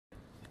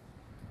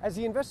As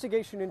the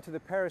investigation into the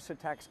Paris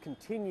attacks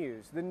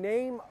continues, the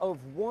name of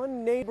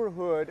one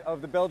neighborhood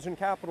of the Belgian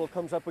capital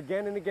comes up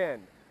again and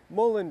again,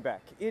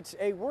 Molenbeek. It's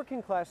a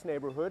working-class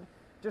neighborhood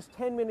just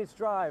 10 minutes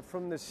drive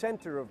from the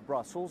center of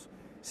Brussels,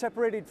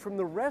 separated from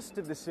the rest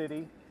of the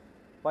city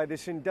by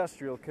this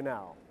industrial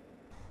canal.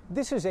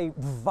 This is a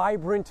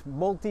vibrant,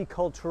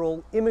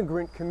 multicultural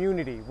immigrant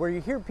community where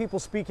you hear people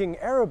speaking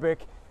Arabic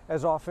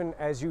as often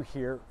as you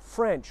hear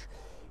French.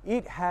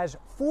 It has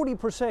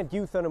 40%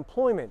 youth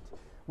unemployment,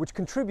 which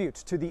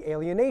contributes to the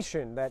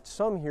alienation that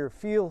some here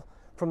feel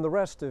from the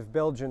rest of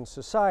Belgian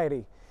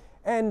society.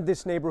 And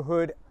this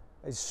neighborhood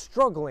is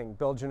struggling,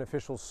 Belgian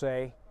officials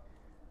say,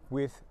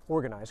 with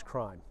organized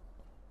crime.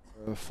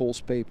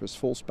 False papers,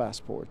 false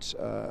passports,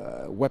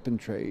 weapon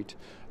trade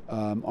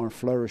are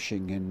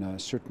flourishing in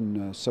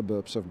certain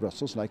suburbs of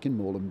Brussels, like in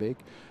Molenbeek.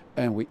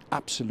 And we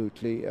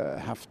absolutely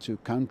have to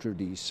counter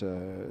these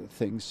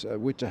things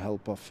with the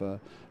help of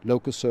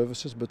local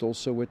services, but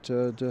also with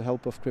the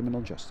help of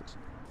criminal justice.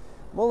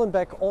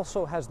 Molenbeek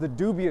also has the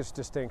dubious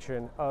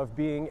distinction of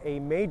being a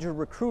major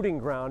recruiting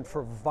ground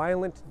for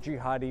violent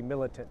jihadi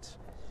militants.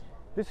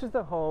 This is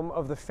the home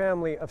of the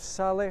family of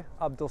Saleh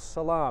Abdel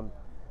Salam,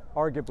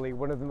 arguably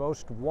one of the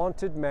most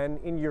wanted men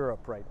in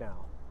Europe right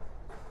now.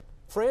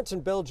 France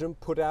and Belgium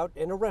put out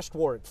an arrest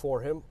warrant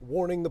for him,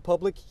 warning the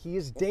public he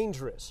is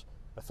dangerous.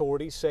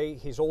 Authorities say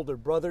his older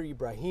brother,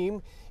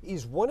 Ibrahim,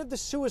 is one of the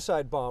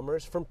suicide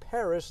bombers from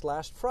Paris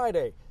last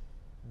Friday.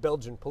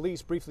 Belgian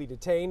police briefly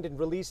detained and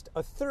released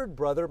a third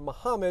brother,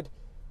 Mohammed,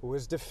 who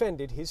has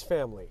defended his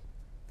family.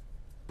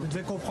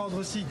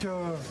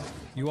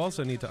 You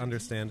also need to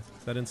understand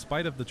that in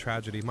spite of the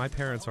tragedy, my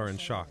parents are in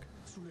shock.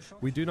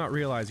 We do not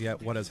realize yet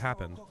what has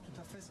happened.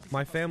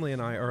 My family and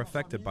I are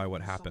affected by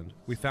what happened.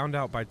 We found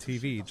out by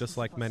TV, just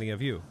like many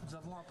of you.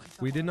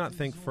 We did not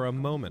think for a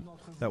moment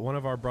that one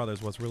of our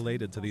brothers was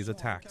related to these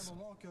attacks.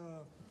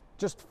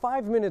 Just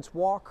 5 minutes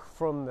walk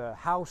from the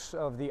house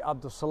of the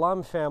Abdel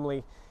Salam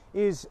family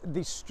is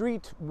the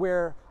street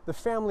where the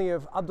family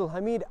of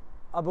Abdelhamid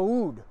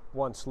Abaoud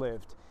once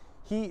lived.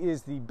 He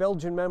is the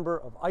Belgian member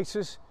of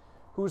ISIS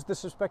who is the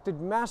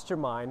suspected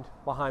mastermind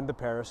behind the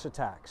Paris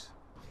attacks.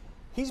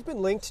 He's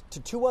been linked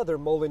to two other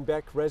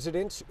Molenbeek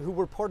residents who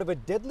were part of a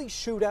deadly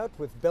shootout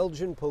with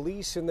Belgian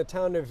police in the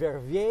town of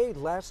Verviers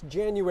last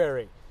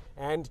January,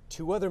 and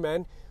two other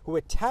men who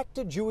attacked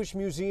a Jewish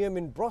museum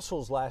in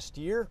Brussels last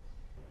year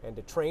and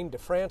a train to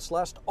France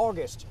last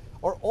August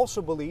are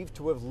also believed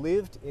to have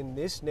lived in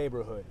this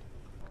neighborhood.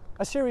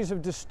 A series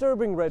of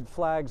disturbing red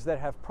flags that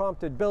have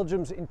prompted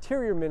Belgium's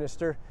interior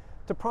minister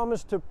to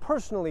promise to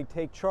personally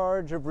take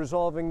charge of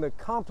resolving the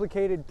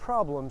complicated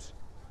problems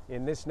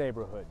in this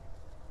neighborhood.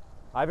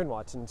 Ivan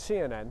Watson,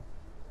 CNN,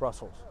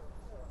 Brussels.